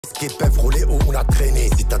disques qui peuvent rouler où on a traîné.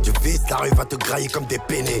 Si t'as du vice, la rue va te grailler comme des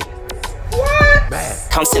peinés.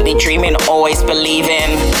 Constantly dreaming, always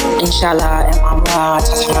believing. Inshallah, in my world.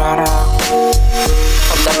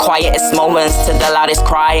 From the quietest moments to the loudest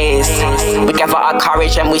cries, we gather our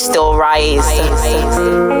courage and we still rise.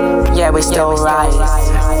 Yeah, we still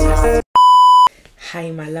rise.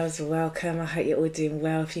 Hey my loves, welcome. I hope you're all doing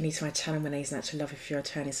well. If you're new to my channel, my name is Natural Luv. If you're a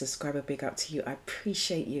returning subscriber, big up to you. I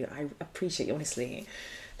appreciate you. I appreciate you, honestly.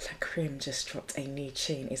 Lacrim just dropped a new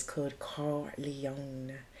tune. It's called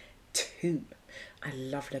Corleone II. I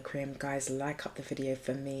love Lacrim. Guys, like up the video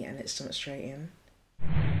for me and let's jump straight in.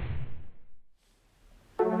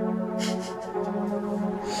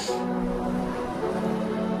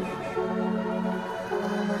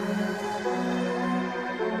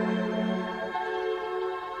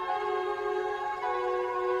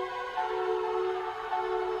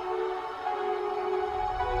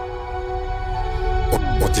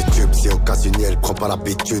 Tube, c'est occasionnel, prends pas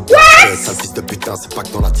l'habitude. Sale fils de putain, c'est pas que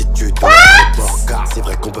dans l'attitude. C'est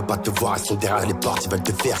vrai qu'on peut pas te voir, ils sont derrière les portes, ils veulent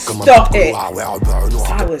te faire comme un couloir.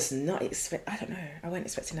 I was not expecting, I don't know, I wasn't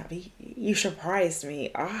expecting that beat. You surprised me.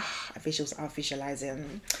 Visuals are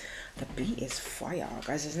visualizing. The beat is fire,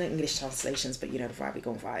 guys. There's no English translations, but you know the vibe, we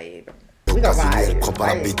gon' vibe. We got vibe.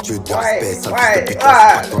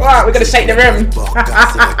 Right, we're gonna shake the room.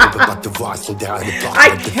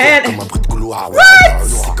 I can't. What?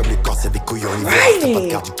 C'est comme les corps, c'est des couillons, ils voient. T'as pas de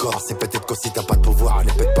garde du corps, c'est peut-être qu'aussi t'as pas de pouvoir.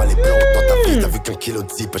 Ne pète pas les plombs dans ta vie. T'as vu qu'un kilo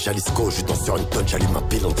de zip, Jalisco, je danse sur une tonne, j'allume ma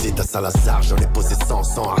pile, on dit t'as Salazar, j'en ai posé 100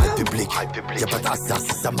 à République. Y'a pas de hasard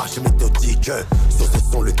si ça marche méthodique. Sur ce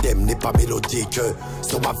son, le thème n'est pas mélodique.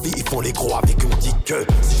 Sur ma vie, ils font les gros avec une petite queue.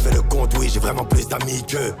 Si je fais le compte, oui, j'ai vraiment plus d'amis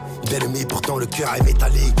que d'ennemis, pourtant le cœur est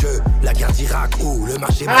métallique. La guerre d'Irak ou le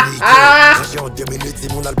marché malique. J'ai en 2 minutes,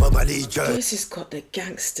 c'est mon album à leak. This has got the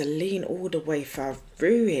gangster lean all the way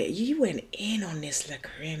through it. You went in on this,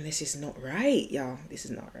 Lacrim. This is not right, y'all. This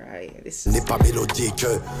is not right. This n'est pas mélodique.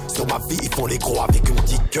 Sur ma vie, ils font les gros avec une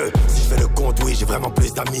petite queue. Si je fais le compte, oui, j'ai vraiment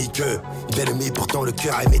plus d'amis que d'ennemis, pourtant le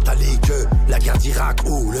cœur est métallique. La guerre d'Irak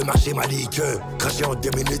ou le marché malique. Craché en 2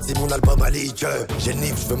 minutes, c'est mon album à leak. J'ai le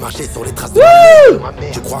livre, je veux marcher sur les traces de ma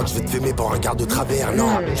mère. Tu crois que je vais te fumer pour un regard de travers?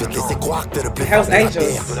 Non, je vais te laisser croire que t'es le plus fort de la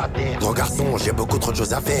terre. Grand garçon, j'ai beaucoup trop de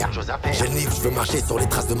choses à faire. J'ai le livre, je veux marcher sur les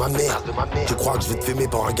traces de ma mère. Tu crois que je vais te fumer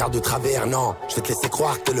pour un regard de travers? Non, je vais te laisser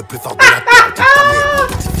croire que t'es le plus fort de la terre. Ta mère, mon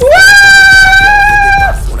petit fils.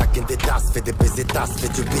 On la ken des tasses, fait des baisers tasses, fais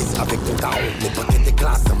du bis avec ton daron. Les potes étaient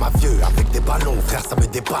classe, ma vieux, avec des ballons, frère ça me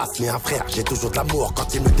dépasse. Mais un frère, j'ai toujours de l'amour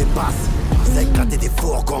quand il me dépasse. Ça éclatait des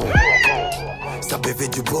fourgons, ça buvait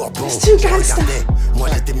du bourbon. Moi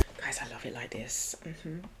j'étais. Guys, I love it like this.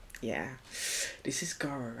 Yeah, this is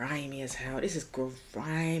grimy as hell. This is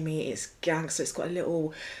grimy, it's gangster, it's got a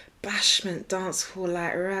little bashment dance hall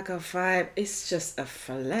like ragga vibe. It's just a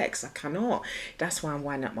flex. I cannot. That's why I'm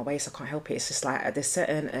winding up my waist. I can't help it. It's just like there's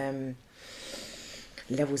certain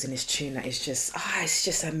levels in this tune that is just it's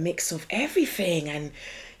just a mix of everything, and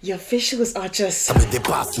your visuals are just. Ça me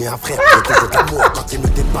dépasse, mais un frère, j'ai toujours de l'amour quand il me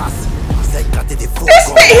dépasse. Ça éclatait des fourgons.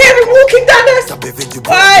 This bit here, we're walking down there. Ça buvait du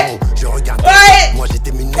bourbon. Je regardais. Moi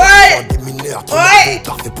j'étais mineur, des mineurs. Tout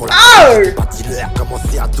parfait pour la partie leur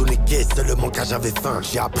commençait à tout niquer. Seulement quand j'avais faim,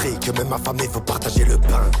 j'ai appris que même affamé faut partager le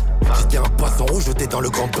pain. J'étais un poisson rouge jeté dans le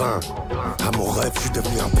grand bain. À mon rêve, je suis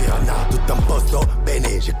devenu un piranha. Tout un posto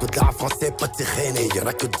béné. J'écoute l'art français, pas de siréné. Y'en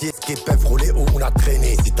a que 10 qui peuvent rouler où on a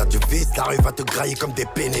traîné. Si t'as du vice, la rue va te grailler comme des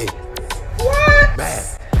peinés. Mais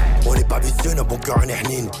on n'est pas vicieux, nos bons cœurs n'est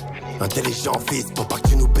intelligent fils, pour pas que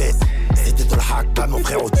tu nous baisses. Si t'es dans le hack, pas mon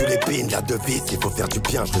frère, où tu l'épines. La devise, il faut faire du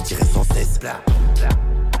bien, je le dirai sans cesse.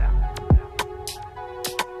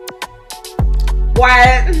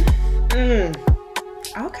 What?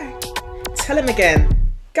 Okay. Tell him again.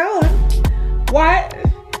 Go on. What?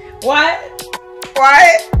 What?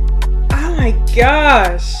 What? Oh my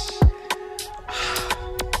gosh.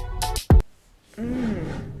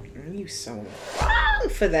 You so wrong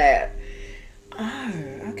for that. Oh,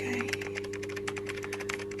 okay.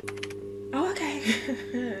 Oh, okay.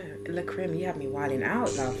 Lacrim, you had me wilding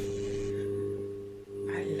out, love.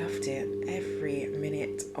 I loved it. Every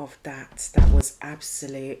minute of that. That was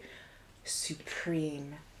absolute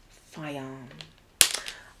supreme fire.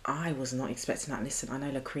 I was not expecting that. Listen, I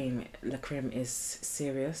know Lacrim is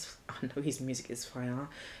serious. I know his music is fire,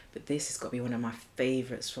 but this has got to be one of my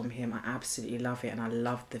favorites from him. I absolutely love it, and I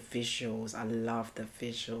love the visuals. I love the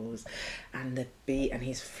visuals and the beat and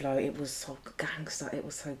his flow. It was so gangster, it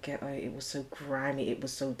was so ghetto, it was so grimy, it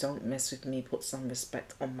was so don't mess with me, put some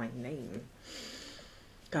respect on my name.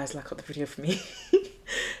 Guys, like up the video for me.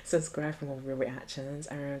 subscribe for more real reactions.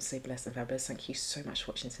 I remember to say blessed and fabulous. Thank you so much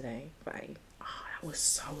for watching today. Bye. Oh, that was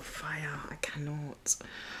so fire. I cannot.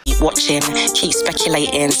 Keep watching, keep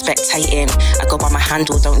speculating, spectating. I go by my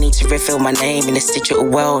handle, don't need to reveal my name. In this digital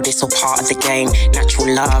world, it's all part of the game.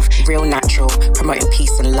 Natural love, real natural, promoting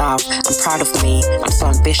peace and love. I'm proud of me, I'm so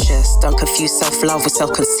ambitious. Don't confuse self-love with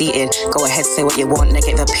self-conceited. Go ahead, say what you want,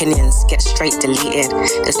 negative opinions get straight deleted.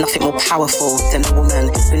 There's nothing more powerful than a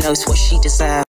woman who knows what she deserves.